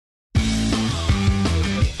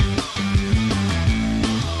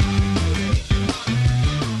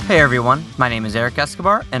Hey everyone, my name is Eric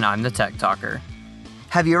Escobar and I'm the Tech Talker.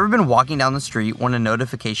 Have you ever been walking down the street when a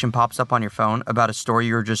notification pops up on your phone about a store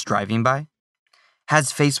you were just driving by?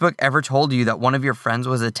 Has Facebook ever told you that one of your friends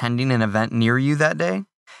was attending an event near you that day?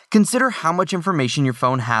 Consider how much information your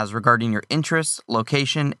phone has regarding your interests,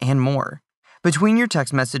 location, and more. Between your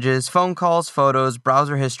text messages, phone calls, photos,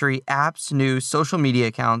 browser history, apps, news, social media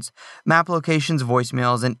accounts, map locations,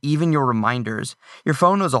 voicemails, and even your reminders, your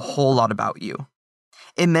phone knows a whole lot about you.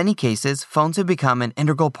 In many cases, phones have become an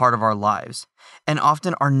integral part of our lives, and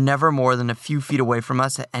often are never more than a few feet away from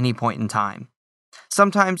us at any point in time.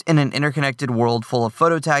 Sometimes, in an interconnected world full of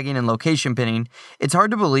photo tagging and location pinning, it's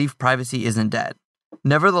hard to believe privacy isn't dead.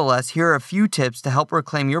 Nevertheless, here are a few tips to help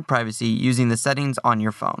reclaim your privacy using the settings on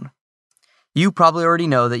your phone. You probably already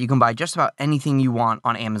know that you can buy just about anything you want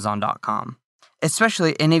on Amazon.com,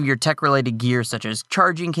 especially any of your tech-related gear such as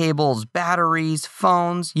charging cables, batteries,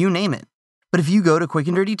 phones, you name it. But if you go to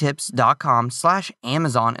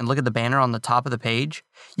quickanddirtytips.com/Amazon and look at the banner on the top of the page,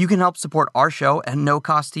 you can help support our show at no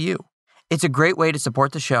cost to you. It's a great way to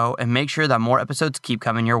support the show and make sure that more episodes keep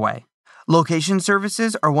coming your way. Location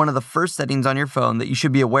services are one of the first settings on your phone that you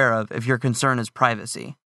should be aware of if your concern is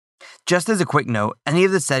privacy. Just as a quick note, any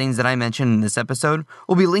of the settings that I mentioned in this episode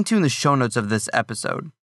will be linked to in the show notes of this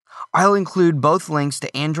episode. I'll include both links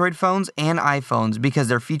to Android phones and iPhones because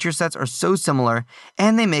their feature sets are so similar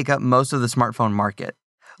and they make up most of the smartphone market.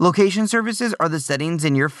 Location services are the settings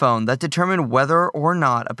in your phone that determine whether or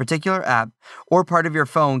not a particular app or part of your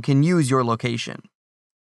phone can use your location.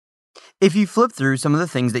 If you flip through some of the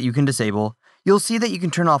things that you can disable, you'll see that you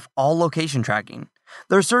can turn off all location tracking.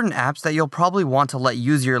 There are certain apps that you'll probably want to let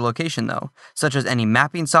use your location though, such as any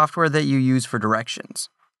mapping software that you use for directions.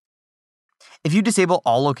 If you disable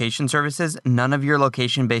all location services, none of your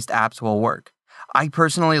location-based apps will work. I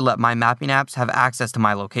personally let my mapping apps have access to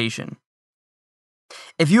my location.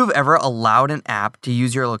 If you have ever allowed an app to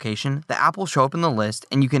use your location, the app will show up in the list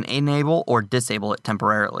and you can enable or disable it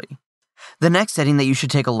temporarily. The next setting that you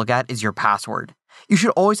should take a look at is your password. You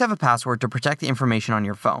should always have a password to protect the information on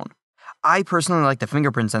your phone. I personally like the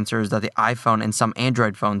fingerprint sensors that the iPhone and some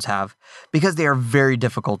Android phones have because they are very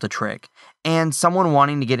difficult to trick, and someone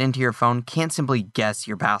wanting to get into your phone can't simply guess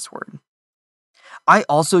your password. I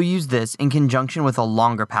also use this in conjunction with a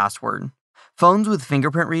longer password. Phones with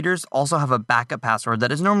fingerprint readers also have a backup password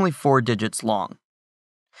that is normally 4 digits long.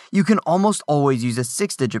 You can almost always use a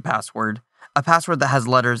 6-digit password, a password that has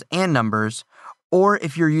letters and numbers, or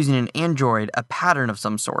if you're using an Android, a pattern of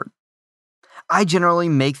some sort. I generally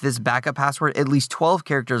make this backup password at least 12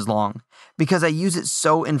 characters long because I use it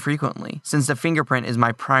so infrequently since the fingerprint is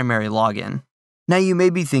my primary login. Now you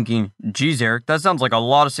may be thinking, geez Eric, that sounds like a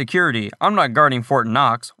lot of security. I'm not guarding Fort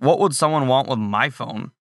Knox. What would someone want with my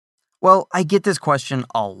phone? Well, I get this question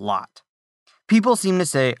a lot. People seem to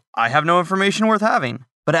say, I have no information worth having,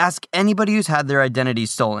 but ask anybody who's had their identity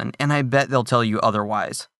stolen and I bet they'll tell you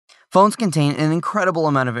otherwise. Phones contain an incredible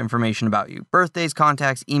amount of information about you. Birthdays,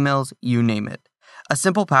 contacts, emails, you name it. A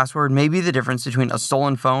simple password may be the difference between a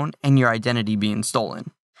stolen phone and your identity being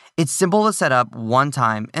stolen. It's simple to set up one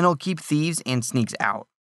time and it'll keep thieves and sneaks out.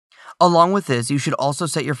 Along with this, you should also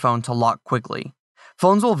set your phone to lock quickly.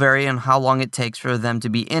 Phones will vary on how long it takes for them to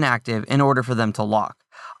be inactive in order for them to lock.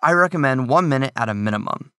 I recommend 1 minute at a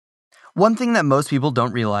minimum. One thing that most people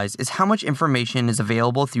don't realize is how much information is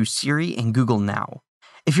available through Siri and Google Now.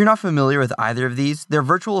 If you're not familiar with either of these, they're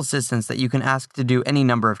virtual assistants that you can ask to do any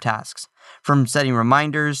number of tasks, from setting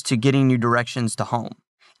reminders to getting you directions to home.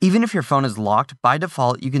 Even if your phone is locked, by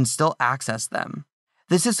default, you can still access them.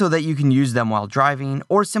 This is so that you can use them while driving,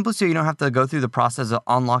 or simply so you don't have to go through the process of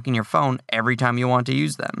unlocking your phone every time you want to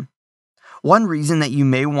use them. One reason that you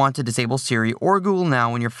may want to disable Siri or Google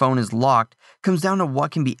Now when your phone is locked comes down to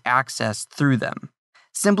what can be accessed through them.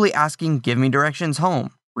 Simply asking, give me directions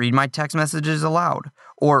home, read my text messages aloud,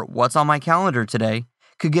 or what's on my calendar today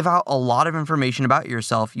could give out a lot of information about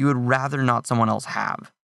yourself you would rather not someone else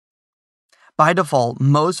have. By default,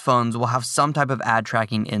 most phones will have some type of ad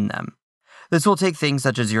tracking in them. This will take things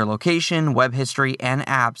such as your location, web history, and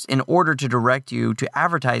apps in order to direct you to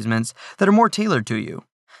advertisements that are more tailored to you.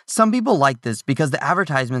 Some people like this because the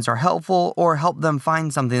advertisements are helpful or help them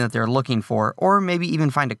find something that they're looking for, or maybe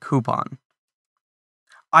even find a coupon.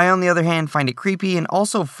 I, on the other hand, find it creepy and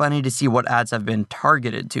also funny to see what ads have been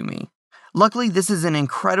targeted to me. Luckily, this is an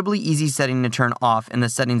incredibly easy setting to turn off in the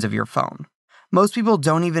settings of your phone. Most people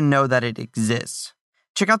don't even know that it exists.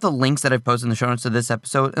 Check out the links that I've posted in the show notes of this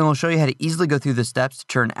episode and it'll show you how to easily go through the steps to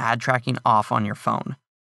turn ad tracking off on your phone.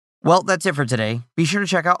 Well, that's it for today. Be sure to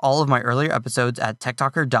check out all of my earlier episodes at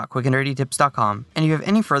techtalker.quickanddirtytips.com. And if you have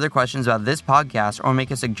any further questions about this podcast or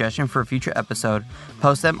make a suggestion for a future episode,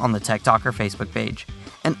 post them on the Tech Talker Facebook page.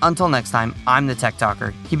 And until next time, I'm the Tech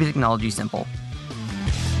Talker, keeping technology simple.